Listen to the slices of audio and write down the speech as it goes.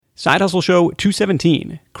Side Hustle Show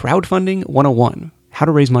 217, Crowdfunding 101, how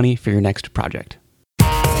to raise money for your next project.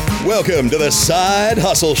 Welcome to the Side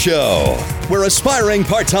Hustle Show, where aspiring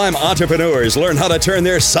part-time entrepreneurs learn how to turn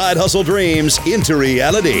their side hustle dreams into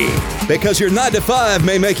reality. Because your 9 to 5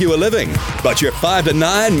 may make you a living, but your 5 to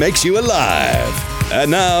 9 makes you alive.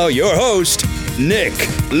 And now, your host, Nick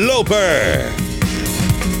Loper.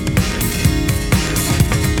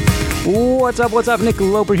 What's up? Nick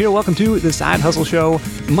Loper here. Welcome to the Side Hustle Show.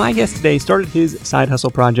 My guest today started his side hustle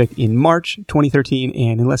project in March 2013,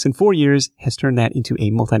 and in less than 4 years has turned that into a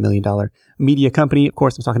multi-million-dollar media company. Of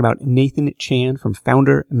course, I'm talking about Nathan Chan from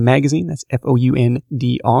Founder Magazine. That's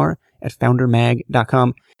Foundr at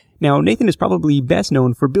foundermag.com. Now, Nathan is probably best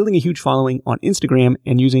known for building a huge following on Instagram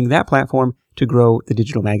and using that platform to grow the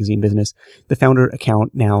digital magazine business. The Founder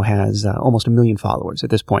account now has almost 1 million followers at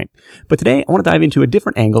this point. But today, I want to dive into a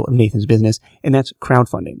different angle of Nathan's business, and that's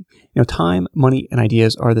crowdfunding. Time, money, and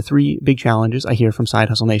ideas are the 3 big challenges I hear from Side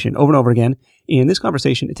Hustle Nation over and over again, and this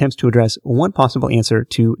conversation attempts to address one possible answer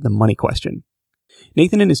to the money question.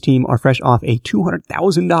 Nathan and his team are fresh off a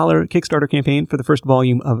 $200,000 Kickstarter campaign for the first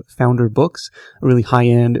volume of Founder Books, a really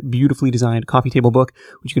high-end, beautifully designed coffee table book,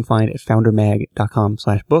 which you can find at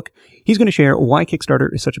foundermag.com/book. He's going to share why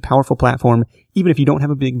Kickstarter is such a powerful platform, even if you don't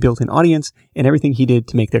have a big built-in audience, and everything he did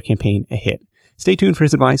to make their campaign a hit. Stay tuned for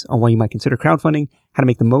his advice on why you might consider crowdfunding, how to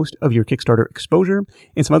make the most of your Kickstarter exposure,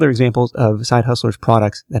 and some other examples of side hustlers'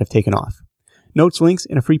 products that have taken off. Notes, links,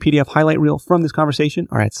 and a free PDF highlight reel from this conversation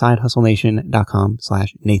are at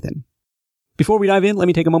sidehustlenation.com/Nathan. Before we dive in, let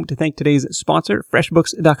me take a moment to thank today's sponsor,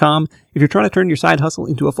 FreshBooks.com. If you're trying to turn your side hustle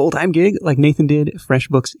into a full-time gig like Nathan did,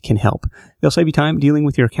 FreshBooks can help. They'll save you time dealing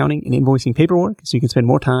with your accounting and invoicing paperwork so you can spend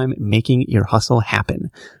more time making your hustle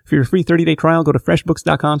happen. For your free 30-day trial, go to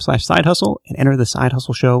FreshBooks.com/sidehustle and enter the Side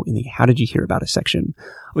Hustle Show in the How Did You Hear About Us section.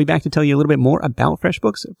 I'll be back to tell you a little bit more about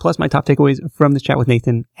FreshBooks, plus my top takeaways from this chat with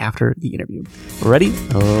Nathan after the interview. Ready?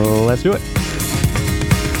 Let's do it.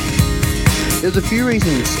 There's a few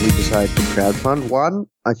reasons we decided to crowdfund. One,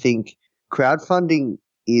 I think crowdfunding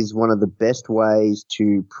is one of the best ways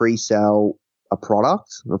to pre-sell a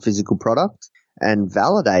product, a physical product, and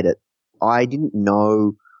validate it. I didn't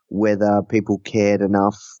know whether people cared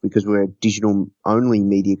enough because we're a digital-only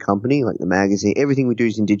media company, like the magazine. Everything we do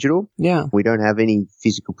is in digital. Yeah. We don't have any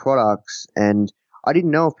physical products, and I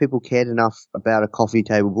didn't know if people cared enough about a coffee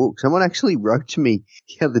table book. Someone actually wrote to me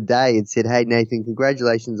the other day and said, "Hey, Nathan,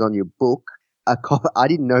 congratulations on your book." I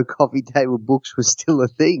didn't know coffee table books was still a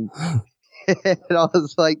thing. And I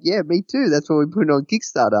was like, yeah, me too. That's why we put it on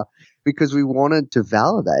Kickstarter, because we wanted to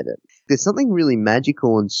validate it. There's something really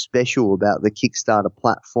magical and special about the Kickstarter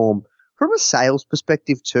platform from a sales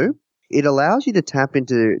perspective too. It allows you to tap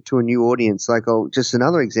into a new audience. Like, just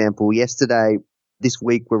another example, this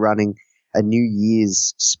week we're running a New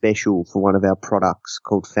Year's special for one of our products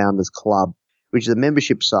called Founders Club, which is a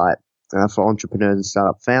membership site for entrepreneurs and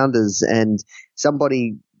startup founders, and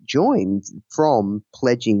somebody joined from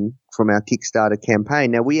pledging from our Kickstarter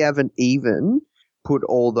campaign. Now, we haven't even put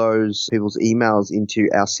all those people's emails into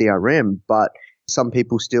our CRM, but some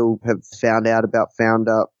people still have found out about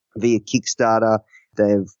Founder via Kickstarter.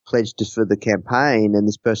 They've pledged us for the campaign, and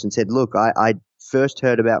this person said, look, I first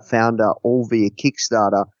heard about Founder all via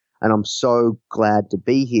Kickstarter, and I'm so glad to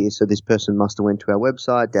be here. So this person must have went to our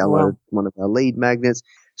website, downloaded one of our lead magnets.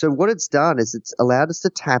 So what it's done is it's allowed us to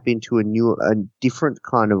tap into a different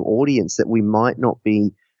kind of audience that we might not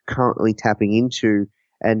be currently tapping into.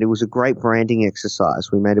 And it was a great branding exercise.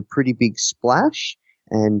 We made a pretty big splash,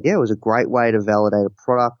 and it was a great way to validate a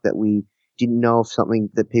product that we didn't know of, something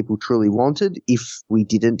that people truly wanted. If we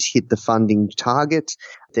didn't hit the funding target,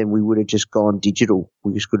 then we would have just gone digital.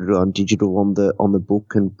 We just could have gone digital on the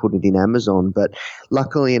book and put it in Amazon. But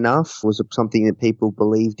luckily enough, it was something that people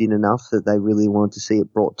believed in enough that they really wanted to see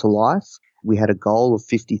it brought to life. We had a goal of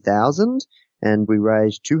 50,000 and we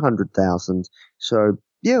raised 200,000. So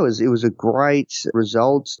yeah, it was a great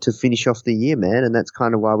result to finish off the year, man. And that's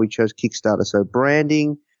kind of why we chose Kickstarter. So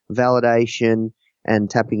branding, validation,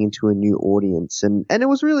 and tapping into a new audience. And it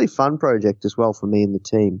was a really fun project as well for me and the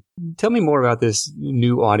team. Tell me more about this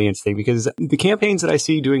new audience thing, because the campaigns that I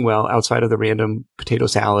see doing well outside of the random potato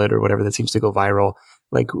salad or whatever that seems to go viral,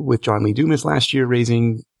 like with John Lee Dumas last year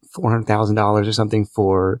raising $400,000 or something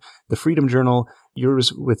for the Freedom Journal,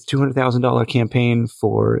 yours with $200,000 campaign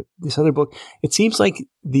for this other book. It seems like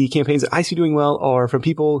the campaigns that I see doing well are from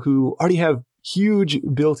people who already have huge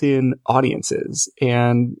built-in audiences.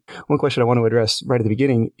 And one question I want to address right at the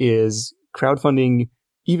beginning is crowdfunding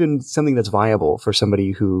even something that's viable for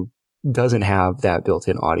somebody who doesn't have that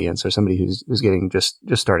built-in audience or somebody who's getting just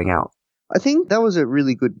starting out? I think that's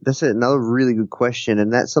another really good question.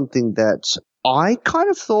 And that's something that I kind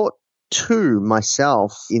of thought too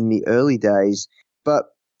myself in the early days. But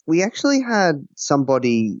we actually had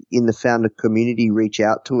somebody in the founder community reach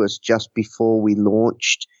out to us just before we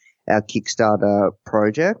launched our Kickstarter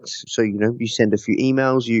project. So, you send a few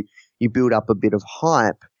emails, you build up a bit of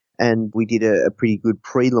hype. And we did a pretty good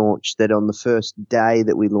pre-launch that on the first day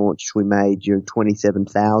that we launched, we made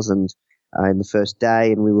 27,000 in the first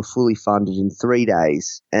day, and we were fully funded in 3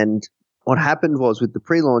 days. And what happened was with the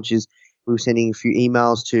pre-launch is we were sending a few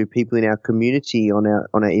emails to people in our community on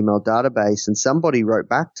our email database, and somebody wrote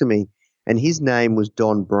back to me, and his name was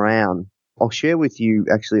Don Brown. I'll share with you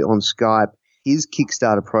actually on Skype his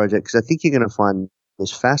Kickstarter project because I think you're going to find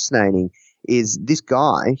this fascinating. Is this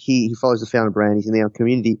guy, he follows the founder brand, he's in our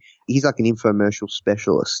community, he's like an infomercial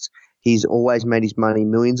specialist. He's always made his money,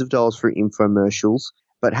 millions of dollars for infomercials,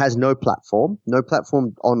 but has no platform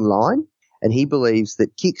online. And he believes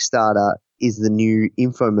that Kickstarter is the new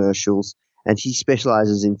infomercials, and he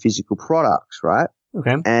specializes in physical products, right?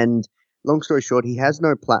 Okay. And long story short, he has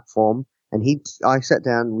no platform, and I sat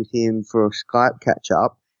down with him for a Skype catch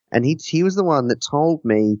up, and he was the one that told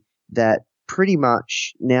me that pretty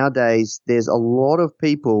much nowadays there's a lot of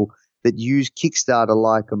people that use Kickstarter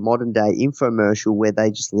like a modern day infomercial where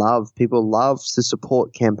people love to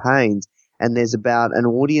support campaigns. And there's about an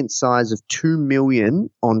audience size of 2 million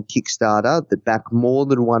on Kickstarter that back more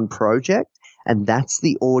than one project. And that's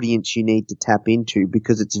the audience you need to tap into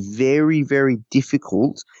because it's very, very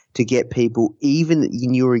difficult to get people, even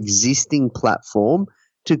in your existing platform,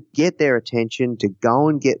 to get their attention, to go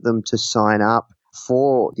and get them to sign up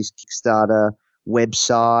for this Kickstarter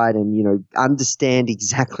website and, understand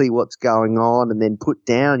exactly what's going on and then put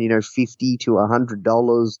down, $50 to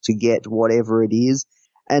 $100 to get whatever it is.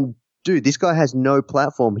 And dude, this guy has no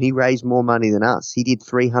platform. He raised more money than us. He did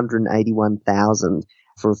 $381,000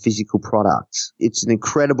 for a physical product. It's an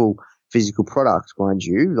incredible physical product, mind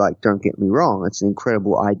you. Like, don't get me wrong. It's an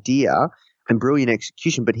incredible idea and brilliant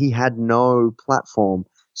execution, but he had no platform.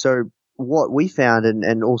 So what we found,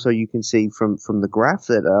 and also you can see from the graph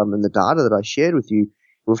that and the data that I shared with you,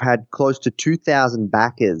 we've had close to 2,000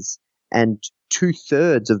 backers, and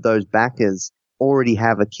 2/3 of those backers already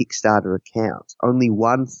have a Kickstarter account. Only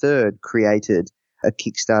 1/3 created a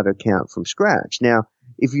Kickstarter account from scratch. Now,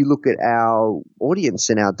 if you look at our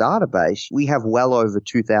audience in our database, we have well over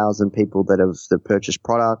 2,000 people that purchased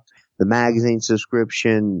product, the magazine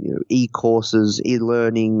subscription, e-courses,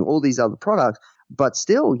 e-learning, all these other products. But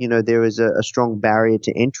still, there is a strong barrier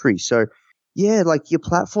to entry. So, yeah, like your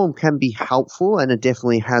platform can be helpful, and it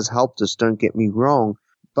definitely has helped us, don't get me wrong.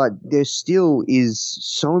 But there still is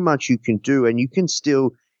so much you can do, and you can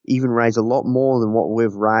still even raise a lot more than what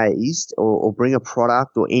we've raised or bring a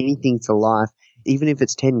product or anything to life, even if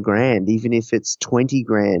it's 10 grand, even if it's 20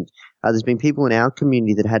 grand. There's been people in our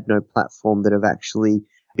community that had no platform that have actually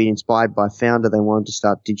been inspired by Founder. They wanted to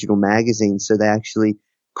start digital magazines, so they actually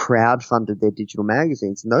crowdfunded their digital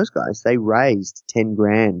magazines, and those guys, they raised 10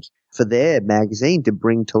 grand for their magazine to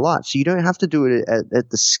bring to life. So you don't have to do it at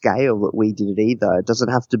the scale that we did it either. It doesn't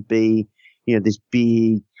have to be, this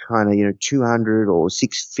big kind of, 200 or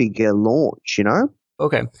 6-figure launch,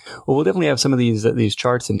 Okay. Well, we'll definitely have some of these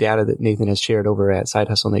charts and data that Nathan has shared over at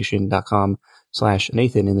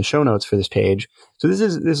sidehustlenation.com/Nathan in the show notes for this page. So this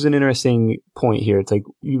is an interesting point here. It's like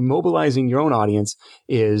you mobilizing your own audience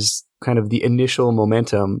is kind of the initial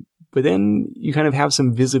momentum, but then you kind of have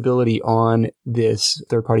some visibility on this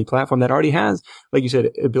third-party platform that already has, like you said,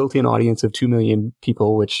 a built-in audience of 2 million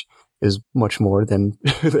people, which is much more than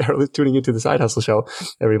they're tuning into the Side Hustle show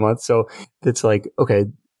every month. So it's like, okay,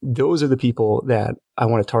 those are the people that I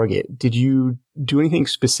want to target. Did you do anything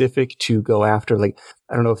specific to go after? Like,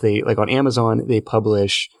 I don't know if they, like on Amazon, they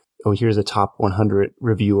publish, here's a top 100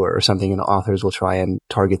 reviewer or something, and authors will try and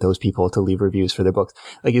target those people to leave reviews for their books.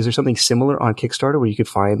 Like, is there something similar on Kickstarter where you could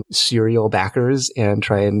find serial backers and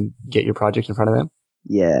try and get your project in front of them?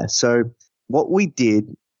 Yeah. So what we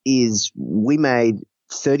did is we made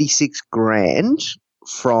 36 grand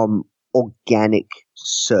from organic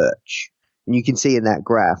search. And you can see in that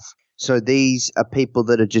graph. So these are people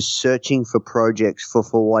that are just searching for projects for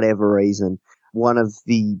whatever reason. One of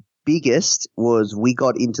the biggest was we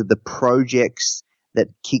got into the projects that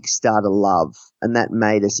Kickstarter love, and that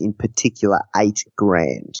made us in particular 8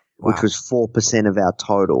 grand, wow, which was 4% of our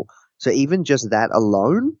total. So even just that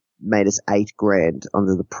alone made us 8 grand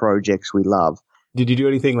under the projects we love. Did you do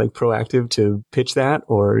anything like proactive to pitch that?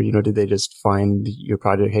 Or, did they just find your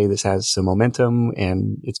project, hey, this has some momentum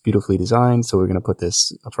and it's beautifully designed, so we're going to put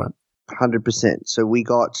this up front? 100%. So we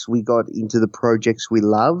got into the projects we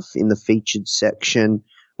love in the featured section.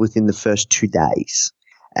 within the first 2 days.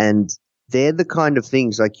 And they're the kind of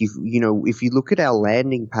things like, if you look at our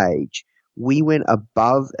landing page, we went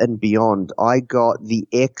above and beyond. I got the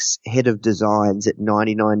ex-head of designs at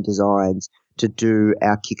 99 Designs to do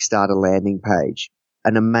our Kickstarter landing page,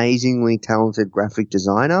 an amazingly talented graphic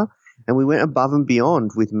designer. And we went above and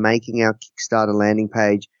beyond with making our Kickstarter landing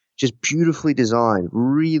page just beautifully designed,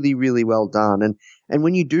 really, really well done. And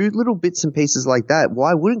when you do little bits and pieces like that,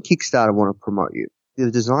 why wouldn't Kickstarter want to promote you?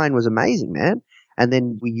 The design was amazing, man. And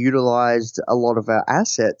then we utilized a lot of our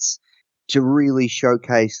assets to really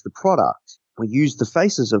showcase the product. We used the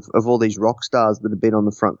faces of all these rock stars that have been on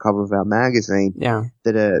the front cover of our magazine,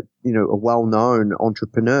 that are, are well-known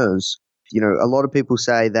entrepreneurs. A lot of people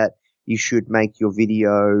say that you should make your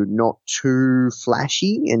video not too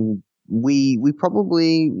flashy, and we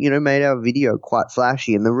probably, made our video quite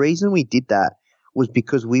flashy. And the reason we did that was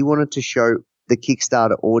because we wanted to show the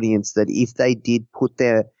Kickstarter audience that if they did put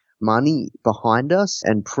their money behind us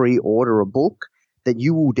and pre-order a book, that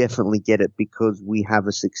you will definitely get it, because we have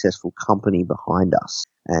a successful company behind us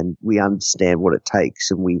and we understand what it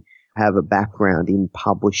takes, and we have a background in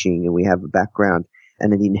publishing, and we have a background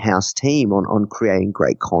and an in-house team on creating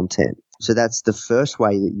great content. So that's the first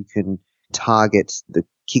way that you can target the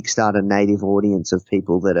Kickstarter native audience of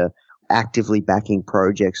people that are actively backing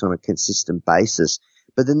projects on a consistent basis.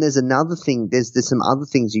 But then there's another thing, there's some other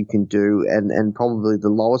things you can do, and probably the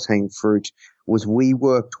lowest hanging fruit was we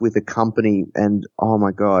worked with a company, and oh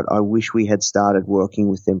my God, I wish we had started working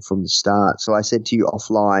with them from the start. So I said to you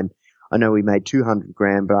offline, I know we made 200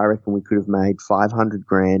 grand, but I reckon we could have made 500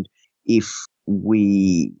 grand if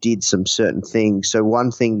we did some certain things. So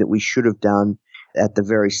one thing that we should have done at the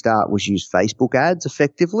very start was use Facebook ads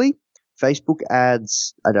effectively. Facebook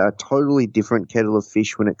ads are a totally different kettle of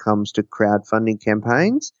fish when it comes to crowdfunding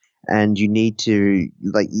campaigns, and you need to,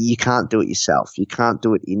 you can't do it yourself. You can't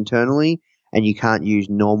do it internally, and you can't use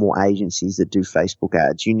normal agencies that do Facebook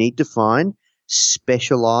ads. You need to find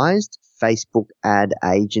specialized Facebook ad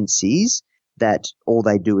agencies that all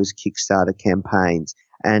they do is Kickstarter campaigns.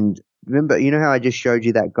 And remember, how I just showed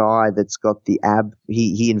you that guy that's got the ab,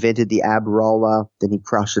 he invented the ab roller, then he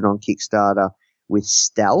crushed it on Kickstarter with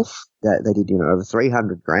stealth. That they did, over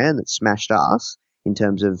 300 grand, that smashed us in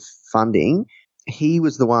terms of funding. He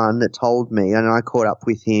was the one that told me, and I caught up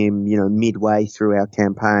with him, midway through our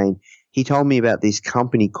campaign. He told me about this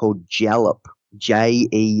company called Jellop,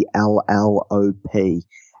 Jellop.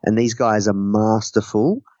 And these guys are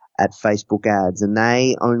masterful at Facebook ads, and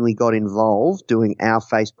they only got involved doing our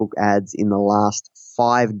Facebook ads in the last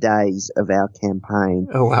 5 days of our campaign.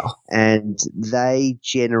 Oh, wow. And they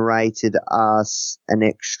generated us an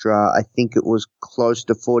extra, I think it was close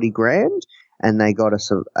to 40 grand, and they got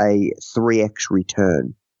us a 3x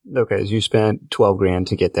return. Okay, so you spent 12 grand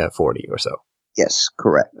to get that 40 or so. Yes,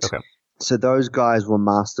 correct. Okay. So those guys were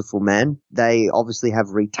masterful, man. They obviously have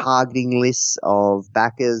retargeting lists of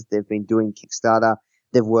backers. They've been doing Kickstarter.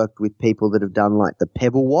 They've worked with people that have done like the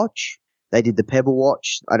Pebble Watch. They did the Pebble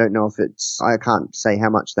Watch. I don't know if I can't say how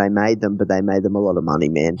much they made them, but they made them a lot of money,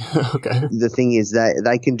 man. Okay. The thing is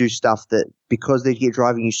they can do stuff that, because they get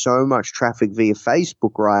driving you so much traffic via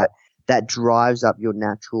Facebook, right, that drives up your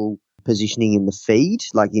natural positioning in the feed,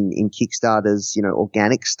 like in Kickstarter's,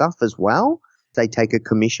 organic stuff as well. They take a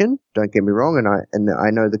commission, don't get me wrong, and I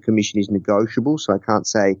know the commission is negotiable, so I can't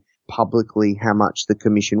say publicly how much the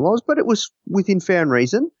commission was, but it was within fair and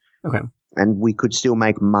reason. Okay. And we could still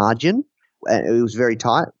make margin. It was very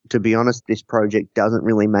tight. To be honest, this project doesn't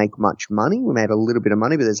really make much money. We made a little bit of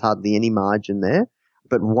money, but there's hardly any margin there.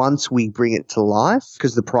 But once we bring it to life,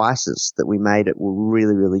 because the prices that we made it were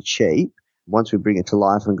really, really cheap, once we bring it to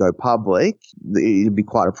life and go public, it'd be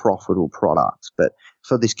quite a profitable product. But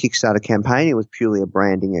for this Kickstarter campaign, it was purely a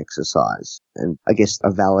branding exercise and I guess a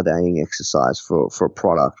validating exercise for a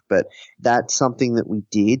product. But that's something that we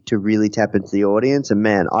did to really tap into the audience. And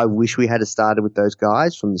man, I wish we had started with those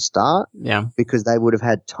guys from the start. Yeah. Because they would have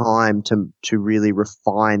had time to really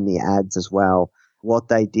refine the ads as well. What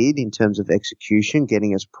they did in terms of execution,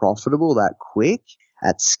 getting us profitable that quick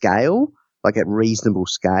at scale, like at reasonable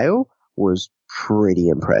scale, was pretty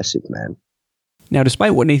impressive, man. Now,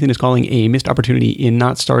 despite what Nathan is calling a missed opportunity in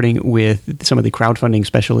not starting with some of the crowdfunding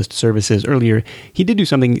specialist services earlier, he did do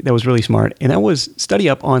something that was really smart, and that was study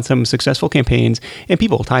up on some successful campaigns and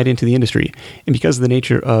people tied into the industry. And because of the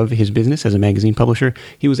nature of his business as a magazine publisher,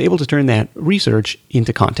 he was able to turn that research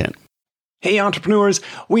into content. Hey, entrepreneurs,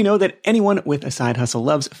 we know that anyone with a side hustle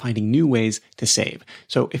loves finding new ways to save.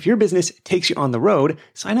 So if your business takes you on the road,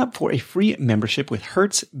 sign up for a free membership with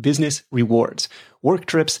Hertz Business Rewards. work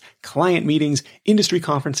trips, client meetings, industry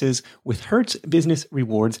conferences. With Hertz Business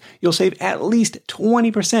Rewards, you'll save at least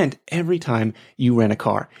 20% every time you rent a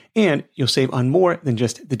car. And you'll save on more than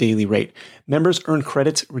just the daily rate. Members earn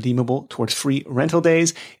credits redeemable towards free rental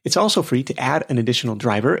days. It's also free to add an additional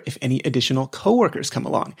driver if any additional coworkers come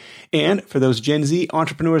along. And for those Gen Z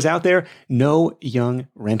entrepreneurs out there, no young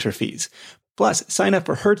renter fees. Plus, sign up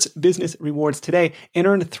for Hertz Business Rewards today and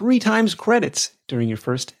earn 3 times credits during your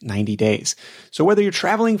first 90 days. So whether you're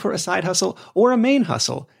traveling for a side hustle or a main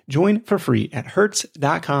hustle, join for free at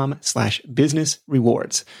hertz.com/business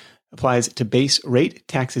rewards. Applies to base rate,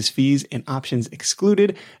 taxes, fees, and options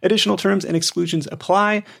excluded. Additional terms and exclusions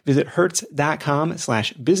apply. Visit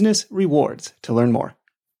hertz.com/business rewards to learn more.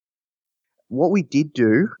 What we did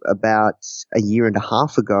do about a year and a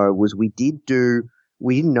half ago was we didn't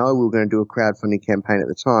know we were going to do a crowdfunding campaign at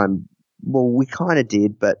the time. Well, we kind of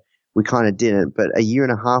did, but we kind of didn't. But a year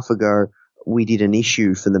and a half ago, we did an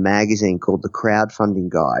issue for the magazine called The Crowdfunding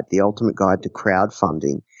Guide, the ultimate guide to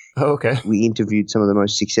crowdfunding. Oh, okay. We interviewed some of the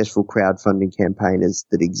most successful crowdfunding campaigners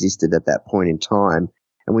that existed at that point in time.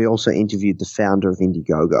 And we also interviewed the founder of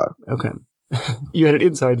Indiegogo. Okay. You had an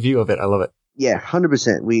inside view of it. I love it. Yeah,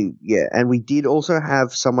 100%. And we did also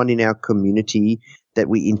have someone in our community that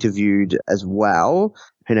we interviewed as well.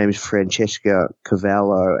 Her name is Francesca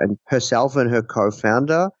Cavallo, and herself and her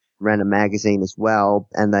co-founder ran a magazine as well.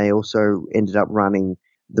 And they also ended up running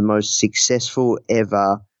the most successful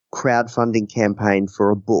ever crowdfunding campaign for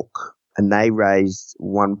a book, and they raised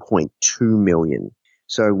 $1.2 million.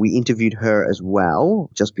 So we interviewed her as well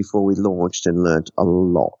just before we launched and learned a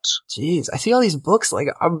lot. Jeez, I see all these books. Like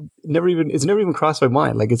it's never even crossed my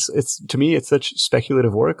mind. Like it's to me, it's such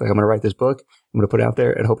speculative work. Like I'm going to write this book, I'm going to put it out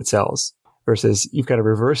there and hope it sells. Versus you've got to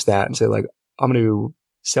reverse that and say like, I'm going to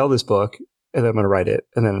sell this book and then I'm going to write it,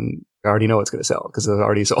 and then I already know it's going to sell because it's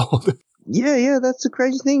already sold. Yeah, that's the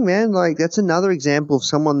crazy thing, man. Like that's another example of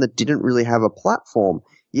someone that didn't really have a platform.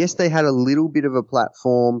 Yes, they had a little bit of a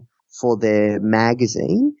platform for their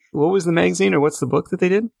magazine. What was the magazine, or what's the book that they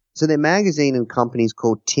did? So their magazine and company is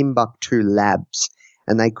called Timbuktu Labs,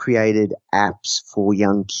 and they created apps for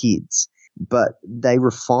young kids. But they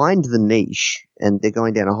refined the niche, and they're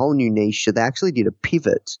going down a whole new niche. So they actually did a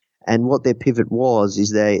pivot. And what their pivot was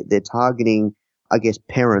is they're targeting, I guess,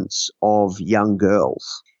 parents of young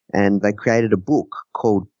girls. And they created a book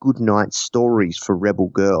called Goodnight Stories for Rebel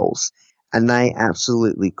Girls. And they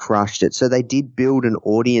absolutely crushed it. So they did build an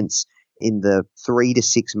audience in the 3 to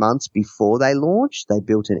 6 months before they launched. They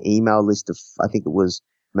built an email list of, I think it was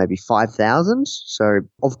maybe 5,000. So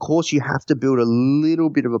of course you have to build a little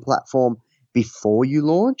bit of a platform before you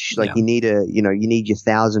launch. Like you need you need your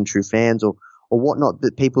 1,000 true fans or whatnot,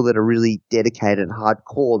 but people that are really dedicated and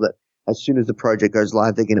hardcore that as soon as the project goes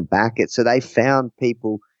live, they're going to back it. So they found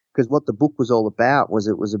people. Because what the book was all about was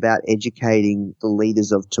it was about educating the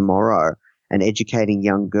leaders of tomorrow and educating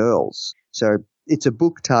young girls. So it's a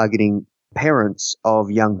book targeting parents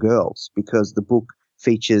of young girls because the book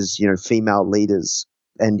features, female leaders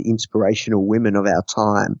and inspirational women of our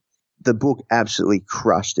time. The book absolutely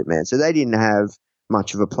crushed it, man. So they didn't have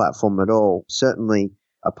much of a platform at all. Certainly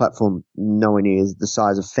a platform nowhere near the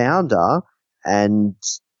size of Founder, and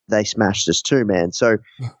they smashed us too, man. So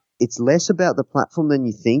it's less about the platform than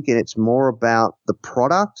you think, and it's more about the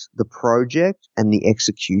product, the project, and the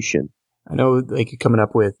execution. I know, like, coming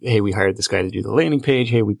up with, hey, we hired this guy to do the landing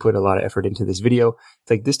page. Hey, we put a lot of effort into this video.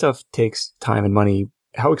 It's like this stuff takes time and money.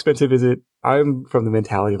 How expensive is it? I'm from the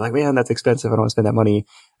mentality of like, man, that's expensive. I don't want to spend that money,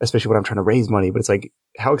 especially when I'm trying to raise money. But it's like,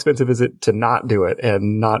 how expensive is it to not do it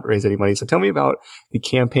and not raise any money? So tell me about the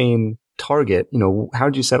campaign target. How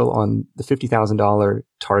did you settle on the $50,000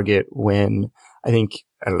 target when I think,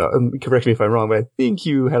 I don't know, correct me if I'm wrong, but I think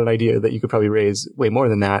you had an idea that you could probably raise way more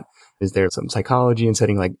than that. Is there some psychology in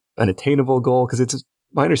setting like an attainable goal? Because it's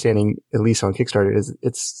my understanding, at least on Kickstarter, is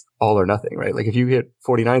it's all or nothing, right? Like if you hit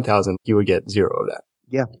 49,000, you would get zero of that.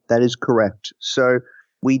 Yeah, that is correct. So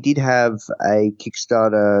we did have a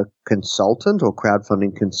Kickstarter consultant or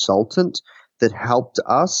crowdfunding consultant that helped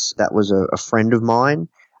us. That was a friend of mine.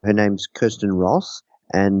 Her name's Kirsten Ross.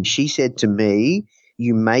 And she said to me,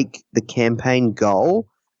 you make the campaign goal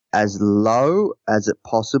as low as it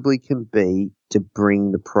possibly can be to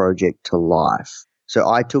bring the project to life. So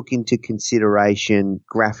I took into consideration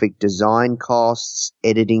graphic design costs,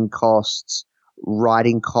 editing costs,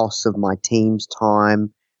 writing costs of my team's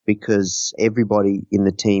time, because everybody in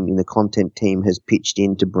the team, in the content team, has pitched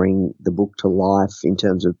in to bring the book to life in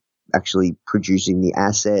terms of actually producing the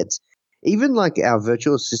assets. Even like our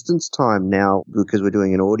virtual assistants time now, because we're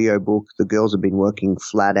doing an audio book, the girls have been working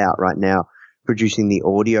flat out right now, producing the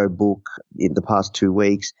audio book in the past 2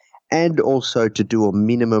 weeks. and also to do a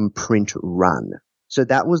minimum print run. So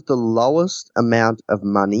that was the lowest amount of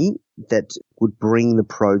money that would bring the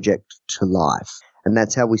project to life. And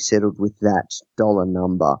that's how we settled with that dollar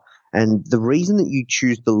number. And the reason that you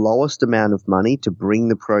choose the lowest amount of money to bring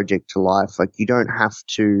the project to life, like you don't have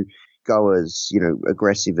to go as,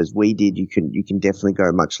 aggressive as we did. You can definitely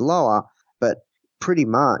go much lower, but pretty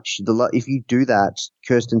much if you do that,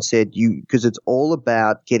 Kirsten said because it's all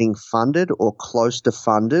about getting funded or close to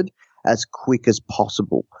funded as quick as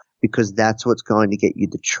possible, because that's what's going to get you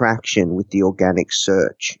the traction with the organic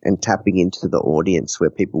search and tapping into the audience where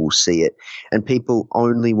people will see it. And people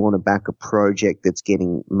only want to back a project that's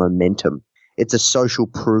getting momentum. It's a social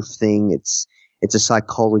proof thing. It's a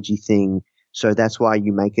psychology thing. So that's why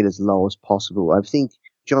you make it as low as possible. I think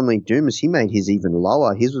John Lee Dumas, he made his even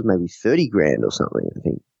lower. His was maybe 30 grand or something, I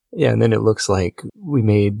think. Yeah. And then it looks like we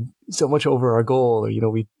made so much over our goal, or,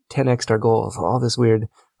 we 10x'd our goals, all this weird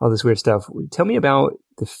stuff. Tell me about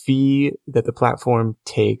the fee that the platform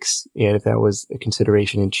takes, and if that was a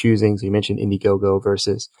consideration in choosing. So you mentioned Indiegogo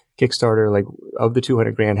versus Kickstarter. Like, of the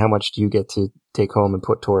 200 grand, how much do you get to take home and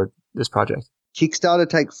put toward this project? Kickstarter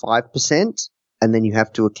take 5%, and then you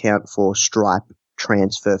have to account for Stripe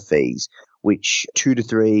transfer fees, which 2 to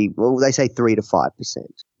 3, well, they say 3 to 5%.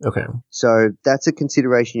 Okay. So that's a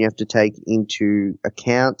consideration you have to take into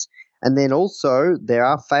account. And then also there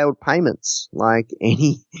are failed payments, like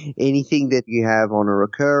anything that you have on a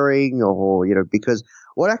recurring or, because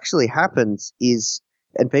what actually happens is,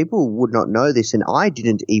 and people would not know this, and I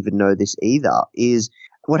didn't even know this either, is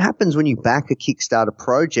what happens when you back a Kickstarter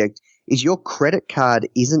project is your credit card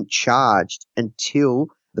isn't charged until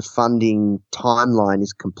the funding timeline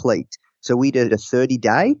is complete. So we did a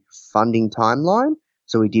 30-day funding timeline.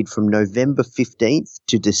 So we did from November 15th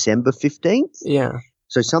to December 15th. Yeah.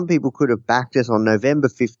 So some people could have backed us on November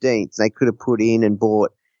 15th. They could have put in and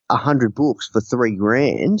bought 100 books for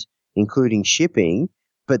 $3,000, including shipping,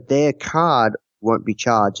 but their card won't be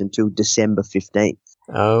charged until December 15th.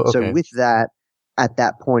 Oh, okay. So with that, at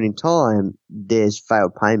that point in time, there's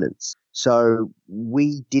failed payments. So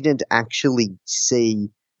we didn't actually see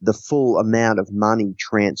the full amount of money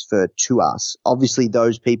transferred to us. Obviously,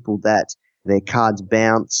 those people that their cards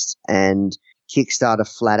bounced and Kickstarter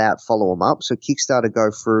flat out follow them up. So Kickstarter go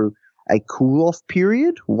through a cool-off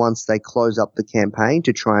period once they close up the campaign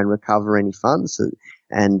to try and recover any funds.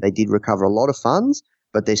 And they did recover a lot of funds,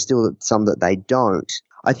 but there's still some that they don't.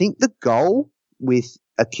 I think the goal with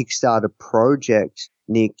a Kickstarter project,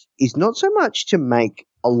 Nick, is not so much to make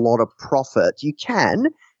a lot of profit. You can,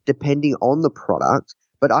 depending on the product,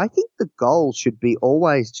 but I think the goal should be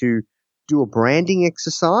always to do a branding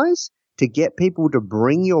exercise to get people to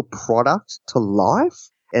bring your product to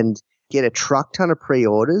life and get a truck ton of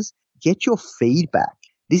pre-orders, get your feedback.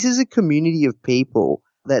 This is a community of people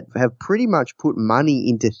that have pretty much put money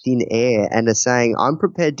into thin air and are saying, I'm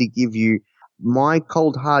prepared to give you my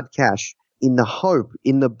cold hard cash in the hope,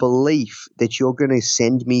 in the belief that you're going to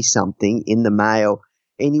send me something in the mail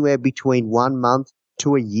anywhere between 1 month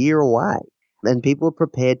to a year away. And people are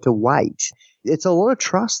prepared to wait. It's a lot of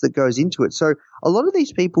trust that goes into it. So a lot of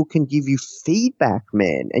these people can give you feedback,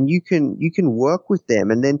 man, and you can work with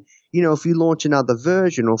them. And then, if you launch another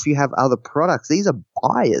version or if you have other products, these are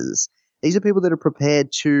buyers. These are people that are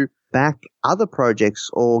prepared to back other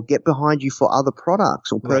projects or get behind you for other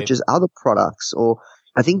products or purchase other products. Or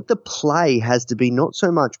I think the play has to be not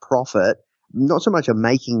so much profit, not so much a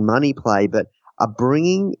making money play, but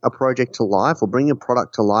bringing a project to life or bringing a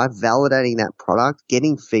product to life, validating that product,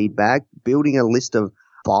 getting feedback, building a list of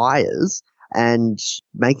buyers and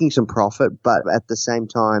making some profit, but at the same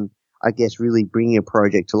time, I guess really bringing a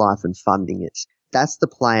project to life and funding it. That's the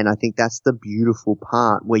play, and I think that's the beautiful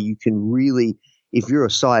part where you can really, if you're a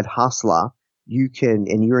side hustler, you can,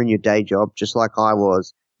 and you're in your day job just like I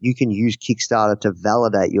was, you can use Kickstarter to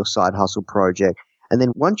validate your side hustle project. And then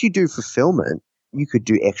once you do fulfillment, you could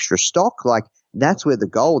do extra stock. Like, that's where the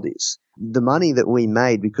gold is. The money that we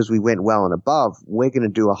made because we went well and above, we're going to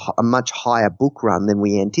do a much higher book run than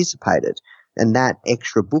we anticipated. And that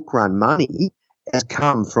extra book run money has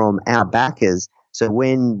come from our backers. So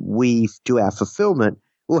when we do our fulfillment,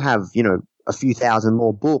 we'll have, a few thousand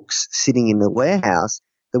more books sitting in the warehouse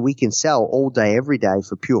that we can sell all day, every day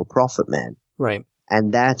for pure profit, man. Right.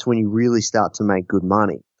 And that's when you really start to make good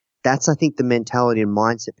money. That's, I think, the mentality and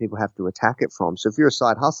mindset people have to attack it from. So if you're a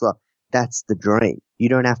side hustler, that's the dream. You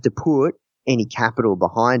don't have to put any capital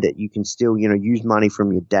behind it. You can still, use money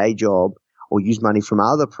from your day job or use money from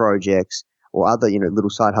other projects or other, little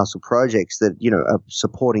side hustle projects that, are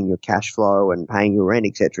supporting your cash flow and paying your rent,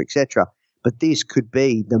 et cetera, et cetera. But this could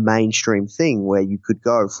be the mainstream thing where you could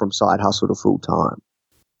go from side hustle to full time.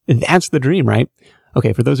 That's the dream, right?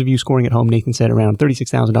 Okay, for those of you scoring at home, Nathan said around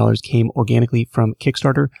 $36,000 came organically from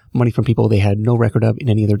Kickstarter, money from people they had no record of in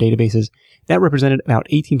any of their databases. That represented about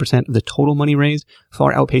 18% of the total money raised,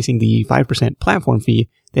 far outpacing the 5% platform fee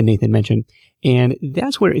that Nathan mentioned. And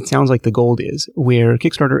that's where it sounds like the gold is, where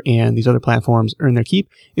Kickstarter and these other platforms earn their keep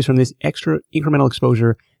is from this extra incremental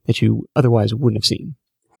exposure that you otherwise wouldn't have seen.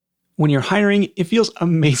 When you're hiring, it feels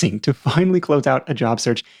amazing to finally close out a job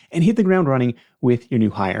search and hit the ground running with your new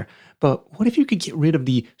hire. But what if you could get rid of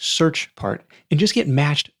the search part and just get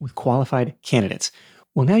matched with qualified candidates?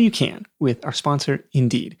 Well, now you can with our sponsor,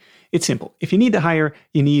 Indeed. It's simple. If you need to hire,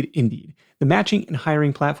 you need Indeed. The matching and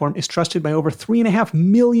hiring platform is trusted by over 3.5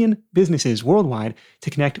 million businesses worldwide to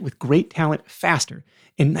connect with great talent faster.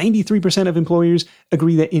 And 93% of employers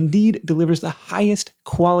agree that Indeed delivers the highest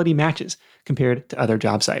quality matches compared to other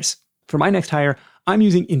job sites. For my next hire, I'm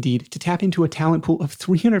using Indeed to tap into a talent pool of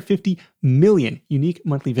 350 million unique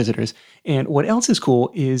monthly visitors. And what else is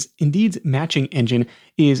cool is Indeed's matching engine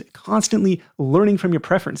is constantly learning from your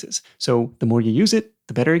preferences. So the more you use it,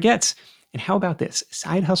 the better it gets. And how about this?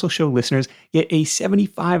 Side Hustle Show listeners get a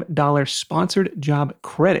 $75 sponsored job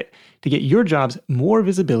credit to get your jobs more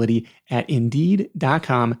visibility at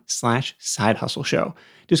Indeed.com/sidehustleshow.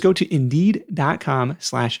 Just go to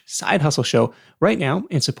Indeed.com/sidehustleshow right now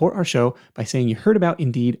and support our show by saying you heard about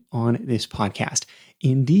Indeed on this podcast.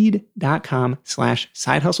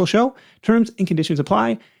 Indeed.com/sidehustleshow. Terms and conditions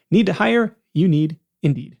apply. Need to hire? You need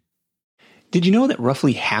Indeed. Did you know that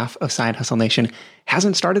roughly half of Side Hustle Nation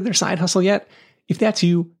hasn't started their side hustle yet? If that's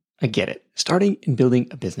you, I get it. Starting and building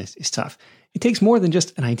a business is tough. It takes more than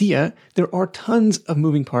just an idea. There are tons of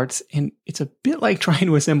moving parts, and it's a bit like trying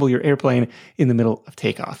to assemble your airplane in the middle of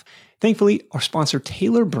takeoff. Thankfully, our sponsor,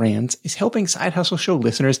 Taylor Brands, is helping Side Hustle Show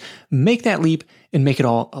listeners make that leap and make it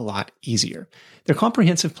all a lot easier. Their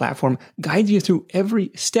comprehensive platform guides you through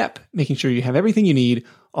every step, making sure you have everything you need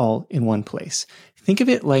all in one place. Think of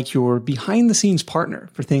it like your behind-the-scenes partner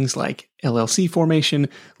for things like LLC formation,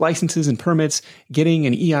 licenses and permits, getting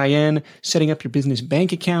an EIN, setting up your business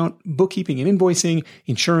bank account, bookkeeping and invoicing,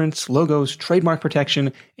 insurance, logos, trademark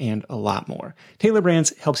protection, and a lot more. Taylor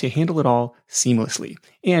Brands helps you handle it all seamlessly.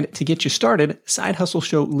 And to get you started, Side Hustle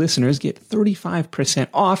Show listeners get 35%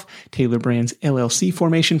 off Taylor Brands LLC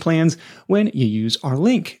formation plans when you use our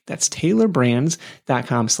link. That's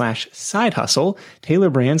taylorbrands.com/sidehustle.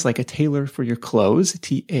 Taylor Brands, like a tailor for your clothes,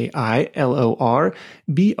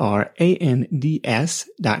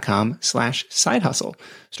 TAILORBRANDS.com/sidehustle.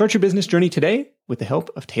 Start your business journey today with the help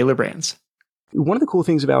of Taylor Brands. One of the cool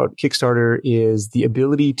things about Kickstarter is the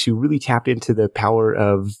ability to really tap into the power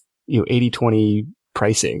of, 80-20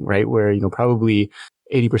 pricing, right? Where, probably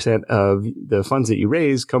 80% of the funds that you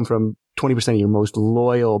raise come from 20% of your most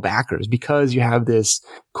loyal backers, because you have this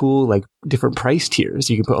cool, different price tiers.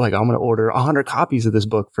 You can put I'm going to order 100 copies of this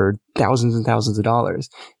book for thousands and thousands of dollars.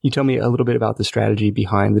 You tell me a little bit about the strategy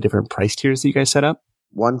behind the different price tiers that you guys set up?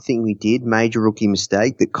 One thing we did, major rookie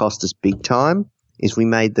mistake that cost us big time, is we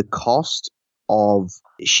made the cost of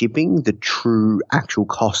shipping the true actual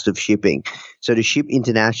cost of shipping. So to ship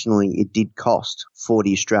internationally, it did cost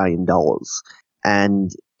 $40 Australian, and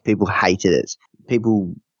people hated it.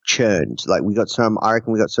 People churned. I reckon we got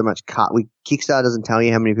so much cart. Kickstarter doesn't tell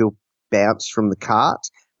you how many people bounced from the cart,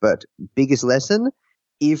 but biggest lesson,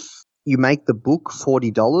 if you make the book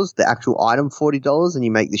 $40, the actual item $40, and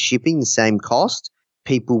you make the shipping the same cost,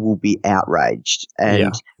 people will be outraged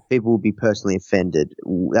and people will be personally offended.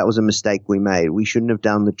 That was a mistake we made. We shouldn't have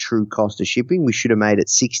done the true cost of shipping. We should have made it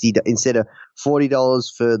 $60 instead of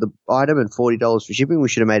 $40 for the item and $40 for shipping. We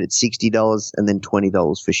should have made it $60 and then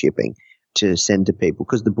 $20 for shipping to send to people,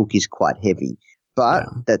 because the book is quite heavy. But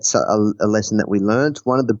that's a lesson that we learned.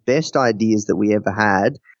 One of the best ideas that we ever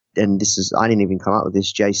had, and I didn't even come up with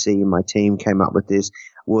this, JC and my team came up with this,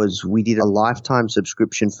 was we did a lifetime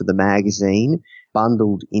subscription for the magazine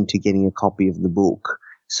bundled into getting a copy of the book.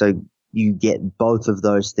 So you get both of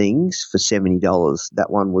those things for $70.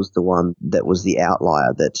 That one was the one that was the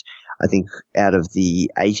outlier, that I think out of the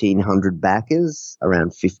 1,800 backers,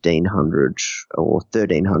 around 1,500 or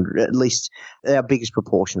 1,300, at least our biggest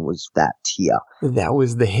proportion was that tier. That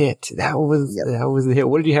was the hit. That was the hit.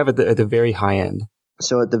 What did you have at the very high end?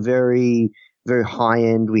 So at the very, very high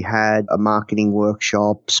end, we had a marketing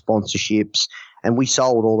workshop, sponsorships, and we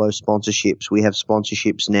sold all those sponsorships. We have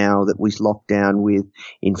sponsorships now that we locked down with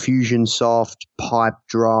Infusionsoft,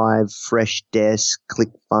 Pipedrive, Freshdesk,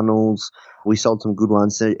 ClickFunnels. We sold some good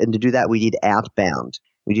ones. And to do that, we did outbound.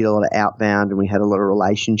 We did a lot of outbound, and we had a lot of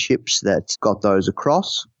relationships that got those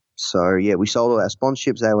across. So, we sold all our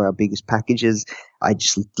sponsorships. They were our biggest packages. I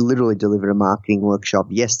just literally delivered a marketing workshop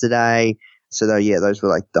yesterday. So those were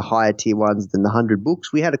like the higher tier ones than the 100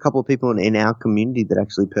 books. We had a couple of people in our community that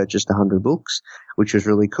actually purchased 100 books, which was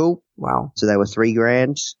really cool. Wow. So they were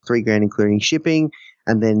 $3,000 including shipping.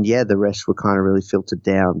 And then, the rest were kind of really filtered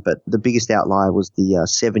down. But the biggest outlier was the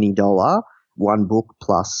 $70 one book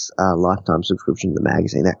plus lifetime subscription to the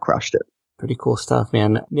magazine. That crushed it. Pretty cool stuff,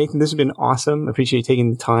 man. Nathan, this has been awesome. I appreciate you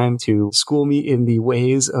taking the time to school me in the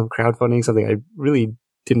ways of crowdfunding, something I really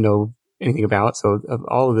didn't know anything about. So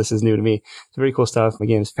all of this is new to me. It's very cool stuff.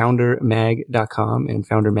 Again, it's foundermag.com and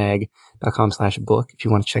foundermag.com/book if you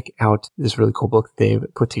want to check out this really cool book that they've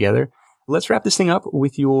put together. Let's wrap this thing up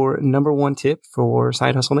with your number one tip for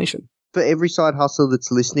Side Hustle Nation. For every side hustle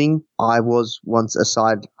that's listening, I was once a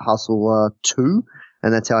side hustler too,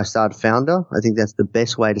 and that's how I started Founder. I think that's the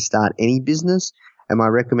best way to start any business. And my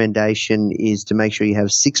recommendation is to make sure you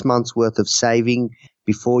have 6 months worth of saving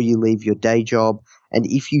before you leave your day job. And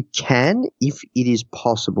if you can, if it is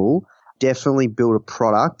possible, definitely build a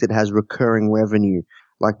product that has recurring revenue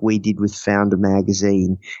like we did with Founder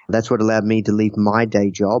Magazine. That's what allowed me to leave my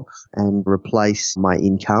day job and replace my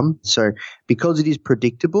income. So because it is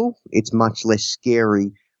predictable, it's much less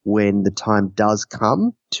scary when the time does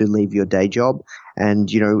come to leave your day job. And,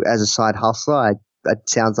 as a side hustler, it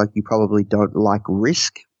sounds like you probably don't like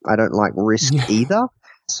risk. I don't like risk either.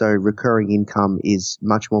 So recurring income is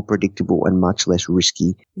much more predictable and much less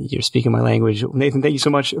risky. You're speaking my language. Nathan, thank you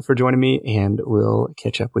so much for joining me, and we'll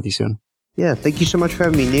catch up with you soon. Yeah, thank you so much for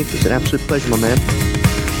having me, Nick. It's an absolute pleasure, my man.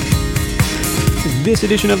 This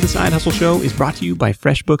edition of The Side Hustle Show is brought to you by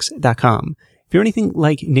FreshBooks.com. If you're anything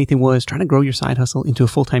like Nathan was, trying to grow your side hustle into a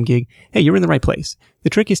full-time gig, hey, you're in the right place. The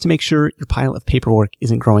trick is to make sure your pile of paperwork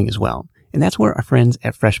isn't growing as well. And that's where our friends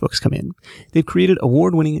at FreshBooks come in. They've created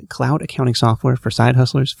award-winning cloud accounting software for side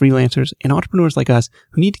hustlers, freelancers, and entrepreneurs like us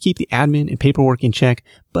who need to keep the admin and paperwork in check,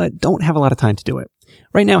 but don't have a lot of time to do it.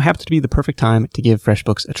 Right now happens to be the perfect time to give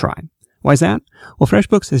FreshBooks a try. Why is that? Well,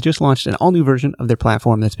 FreshBooks has just launched an all-new version of their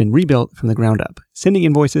platform that's been rebuilt from the ground up. Sending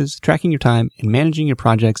invoices, tracking your time, and managing your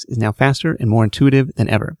projects is now faster and more intuitive than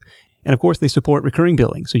ever. And of course, they support recurring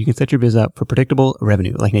billing, so you can set your biz up for predictable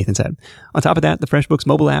revenue, like Nathan said. On top of that, the FreshBooks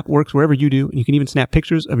mobile app works wherever you do, and you can even snap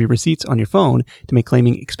pictures of your receipts on your phone to make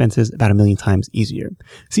claiming expenses about 1,000,000 times easier.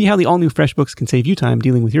 See how the all-new FreshBooks can save you time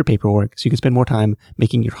dealing with your paperwork, so you can spend more time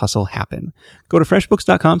making your hustle happen. Go to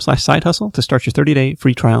freshbooks.com/sidehustle to start your 30-day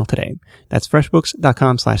free trial today. That's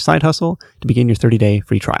freshbooks.com/sidehustle to begin your 30-day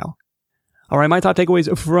free trial. All right, my top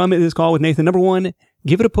takeaways from this call with Nathan. Number one,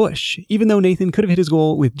 give it a push. Even though Nathan could have hit his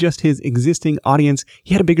goal with just his existing audience,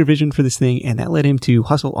 he had a bigger vision for this thing, and that led him to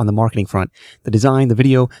hustle on the marketing front. The design, the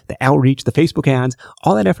video, the outreach, the Facebook ads,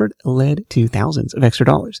 all that effort led to thousands of extra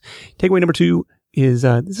dollars. Takeaway number two is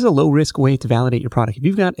this is a low-risk way to validate your product. If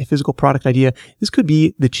you've got a physical product idea, this could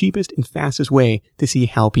be the cheapest and fastest way to see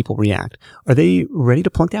how people react. Are they ready to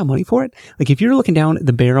plunk down money for it? Like if you're looking down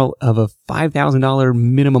the barrel of a $5,000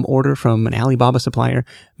 minimum order from an Alibaba supplier,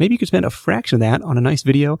 maybe you could spend a fraction of that on a nice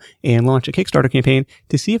video and launch a Kickstarter campaign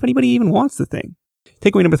to see if anybody even wants the thing.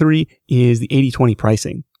 Takeaway number three is the 80-20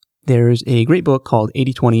 pricing. There's a great book called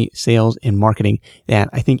 80-20 Sales and Marketing that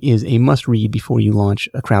I think is a must read before you launch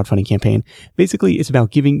a crowdfunding campaign. Basically, it's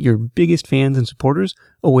about giving your biggest fans and supporters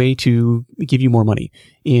a way to give you more money.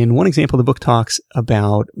 In one example, the book talks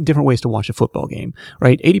about different ways to watch a football game,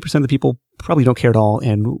 right? 80% of the people probably don't care at all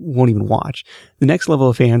and won't even watch. The next level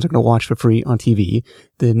of fans are going to watch for free on TV.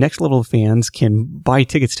 The next level of fans can buy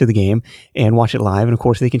tickets to the game and watch it live. And of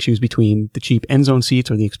course, they can choose between the cheap end zone seats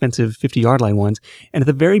or the expensive 50-yard line ones. And at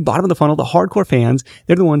the very bottom of the funnel, the hardcore fans,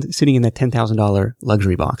 they're the ones sitting in that $10,000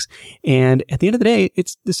 luxury box. And at the end of the day,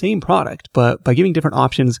 it's the same product, but by giving different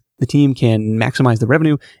options, the team can maximize the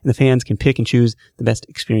revenue and the fans can pick and choose the best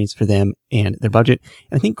experience for them and their budget.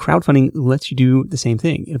 And I think crowdfunding lets you do the same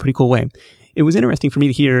thing in a pretty cool way. It was interesting for me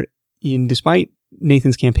to hear, despite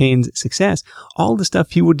Nathan's campaign's success, all the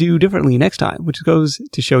stuff he would do differently next time, which goes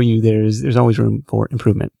to show you there's always room for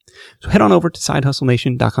improvement. So head on over to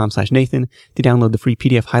sidehustlenation.com/Nathan to download the free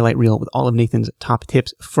PDF highlight reel with all of Nathan's top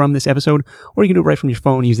tips from this episode, or you can do it right from your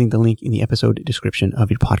phone using the link in the episode description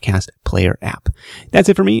of your podcast player app. That's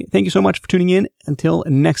it for me. Thank you so much for tuning in. Until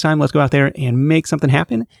next time, let's go out there and make something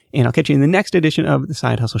happen. And I'll catch you in the next edition of The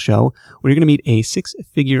Side Hustle Show, where you're going to meet a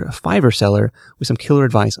 6-figure Fiverr seller with some killer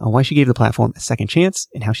advice on why she gave the platform a second chance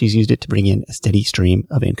and how she's used it to bring in a steady stream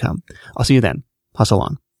of income. I'll see you then. Hustle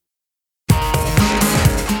on.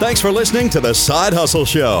 Thanks for listening to The Side Hustle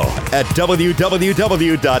Show at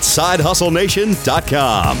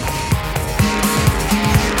www.sidehustlenation.com.